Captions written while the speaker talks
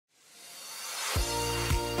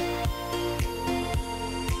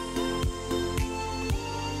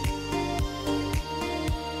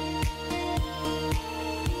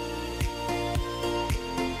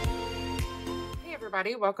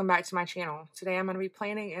everybody, welcome back to my channel. Today I'm going to be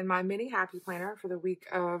planning in my mini happy planner for the week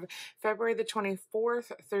of February the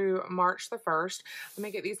 24th through March the 1st. Let me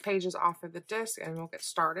get these pages off of the disc and we'll get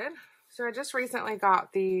started. So I just recently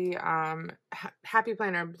got the Happy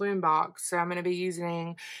Planner Bloom box, so I'm going to be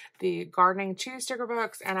using the Gardening Choose sticker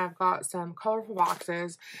books, and I've got some colorful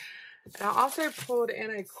boxes. And I also pulled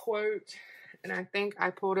in a quote, and I think I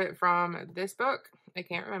pulled it from this book. I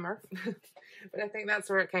can't remember, but I think that's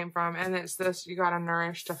where it came from. And it's this, you gotta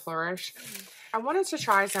nourish to flourish. I wanted to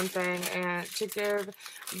try something and to give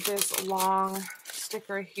this long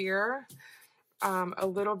sticker here a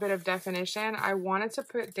little bit of definition. I wanted to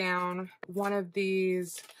put down one of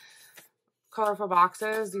these colorful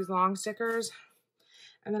boxes, these long stickers,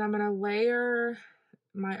 and then I'm gonna layer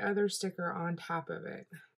my other sticker on top of it.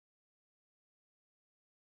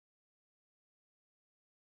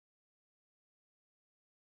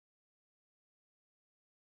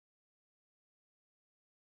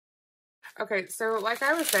 Okay, so like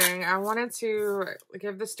I was saying, I wanted to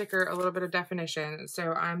give the sticker a little bit of definition.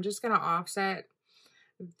 So I'm just going to offset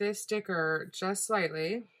this sticker just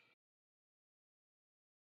slightly.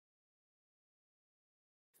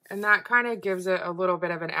 And that kind of gives it a little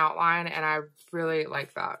bit of an outline, and I really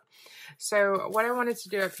like that. So what I wanted to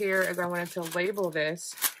do up here is I wanted to label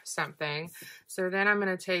this something. So then I'm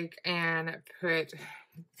going to take and put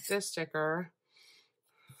this sticker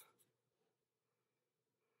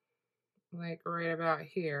like right about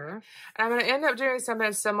here. And I'm going to end up doing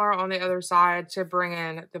something similar on the other side to bring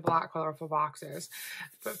in the black colorful boxes.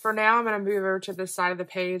 But for now, I'm going to move over to this side of the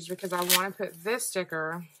page because I want to put this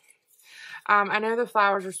sticker. I know the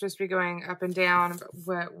flowers are supposed to be going up and down,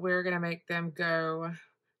 but we're going to make them go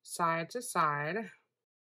side to side.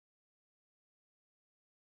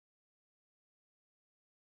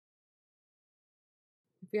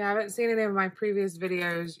 If you haven't seen any of my previous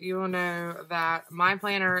videos, you will know that my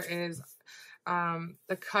planner is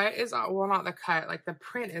the cut is, well, not the cut, like the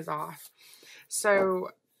print is off.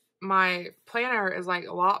 So my planner is like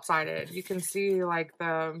lopsided. You can see like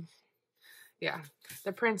the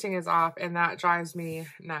printing is off, and that drives me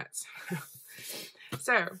nuts.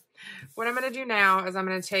 So what I'm going to do now is I'm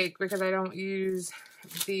going to take, because I don't use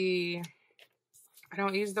the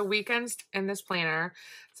weekends in this planner,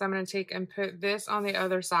 so I'm going to take and put this on the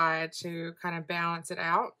other side to kind of balance it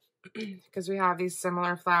out because we have these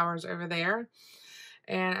similar flowers over there.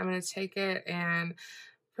 And I'm going to take it and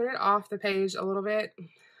put it off the page a little bit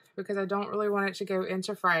because I don't really want it to go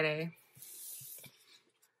into Friday.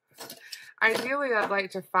 Ideally, I'd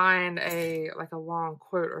like to find a long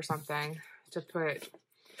quote or something to put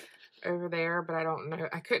over there, but I don't know.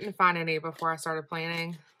 I couldn't find any before I started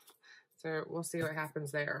planning, so we'll see what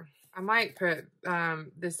happens there. I might put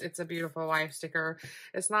this It's a Beautiful Life sticker.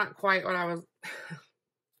 It's not quite what I was...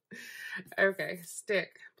 Okay,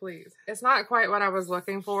 stick, please. It's not quite what I was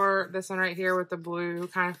looking for, this one right here with the blue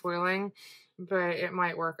kind of foiling, but it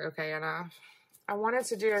might work okay enough. I wanted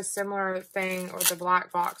to do a similar thing with the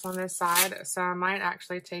black box on this side, so I might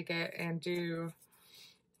actually take it and do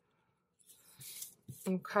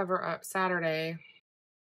and cover up Saturday.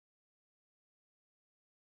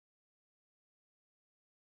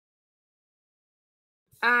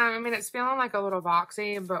 I mean, it's feeling like a little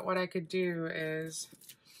boxy, but what I could do is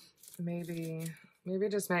maybe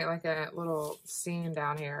just make like a little scene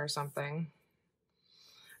down here or something.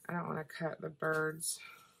 I don't want to cut the bird's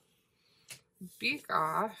beak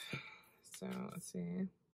off, so let's see.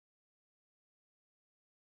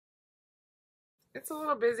 It's a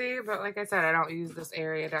little busy, but like I said, I don't use this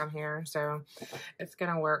area down here, so it's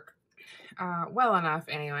gonna work well enough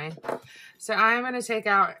anyway. So I'm gonna take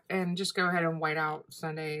out and just go ahead and white out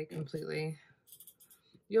Sunday completely.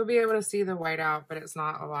 You'll be able to see the white out, but it's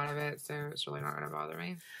not a lot of it, so it's really not gonna bother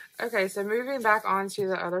me. Okay, so moving back onto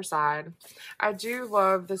the other side, I do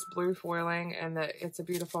love this blue foiling and the It's a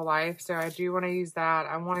Beautiful Life, so I do want to use that.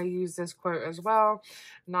 I want to use this quote as well.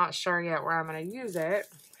 Not sure yet where I'm going to use it.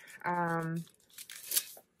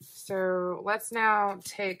 So let's now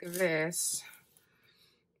take this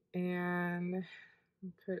and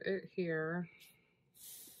put it here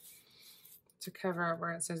to cover up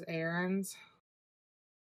where it says ERINs.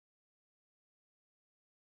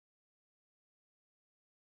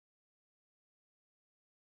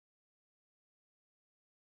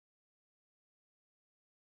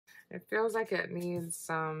 It feels like it needs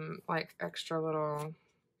some like extra little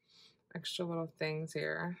things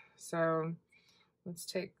here. So let's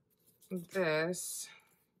take this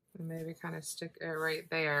and maybe kind of stick it right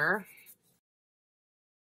there.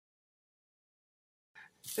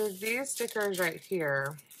 So these stickers right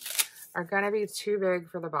here are going to be too big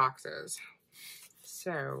for the boxes.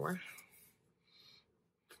 So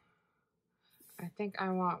think I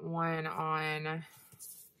want one on,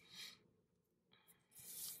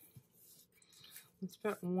 let's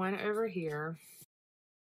put one over here.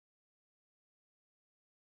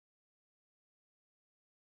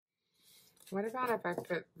 What about if I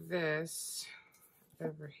put this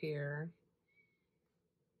over here?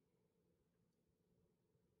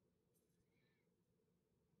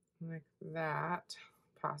 Like that,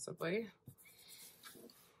 possibly.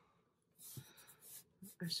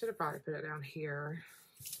 I should have probably put it down here.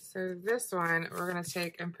 So this one, we're gonna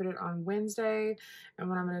take and put it on Wednesday. And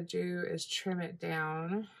what I'm gonna do is trim it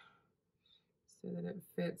down so that it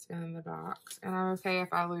fits in the box. And I'm okay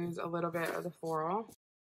if I lose a little bit of the floral.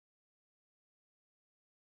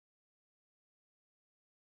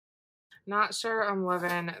 Not sure I'm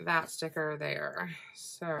loving that sticker there.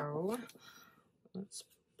 So let's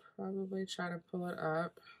probably try to pull it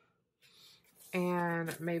up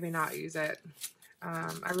and maybe not use it.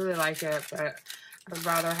 I really like it, but I'd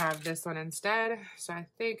rather have this one instead. So I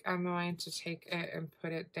think I'm going to take it and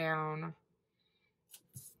put it down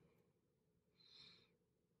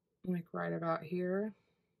like right about here,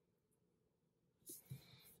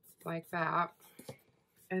 like that.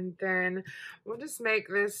 And then we'll just make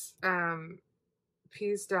this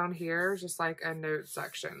piece down here just like a note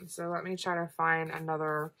section. So let me try to find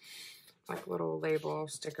another like little label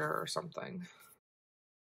sticker or something.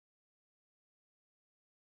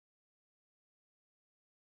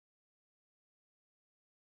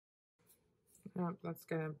 Oh, that's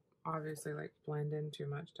gonna obviously like blend in too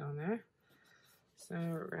much down there. So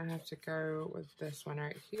we're gonna have to go with this one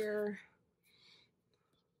right here.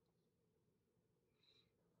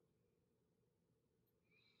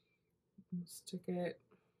 Stick it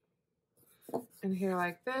in here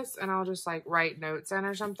like this, and I'll just like write notes in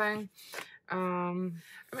or something. I mean,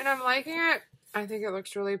 I'm liking it. I think it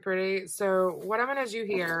looks really pretty. So what I'm gonna do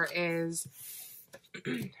here is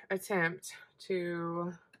attempt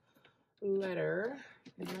to letter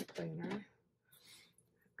in my planner.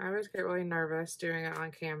 I always get really nervous doing it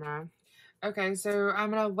on camera. Okay, so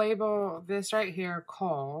I'm gonna label this right here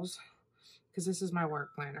calls, because this is my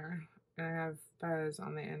work planner. And I have Buzz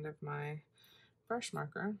on the end of my brush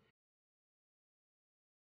marker.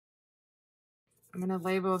 I'm gonna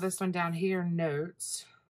label this one down here notes.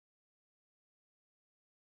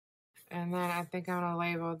 And then I think I'm gonna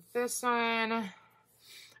label this one.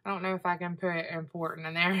 I don't know if I can put important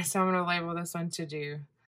in there, so I'm gonna label this one to do.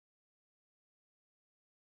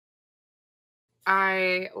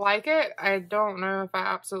 I like it. I don't know if I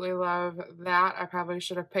absolutely love that. I probably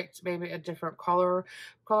should have picked maybe a different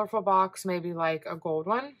colorful box, maybe like a gold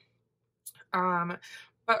one.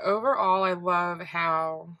 But overall, I love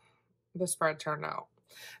how the spread turned out.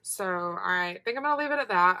 So I think I'm going to leave it at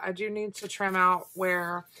that. I do need to trim out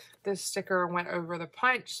where this sticker went over the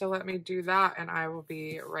punch. So let me do that and I will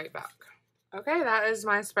be right back. Okay, that is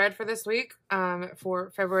my spread for this week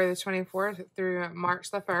for February the 24th through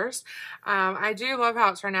March the 1st. I do love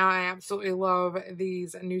how it turned out. I absolutely love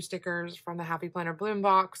these new stickers from the Happy Planner Bloom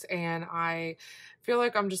box, and I feel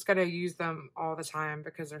like I'm just going to use them all the time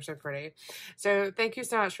because they're so pretty. So thank you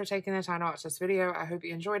so much for taking the time to watch this video. I hope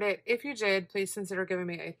you enjoyed it. If you did, please consider giving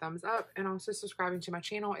me a thumbs up and also subscribing to my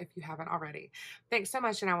channel if you haven't already. Thanks so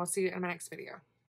much, and I will see you in my next video.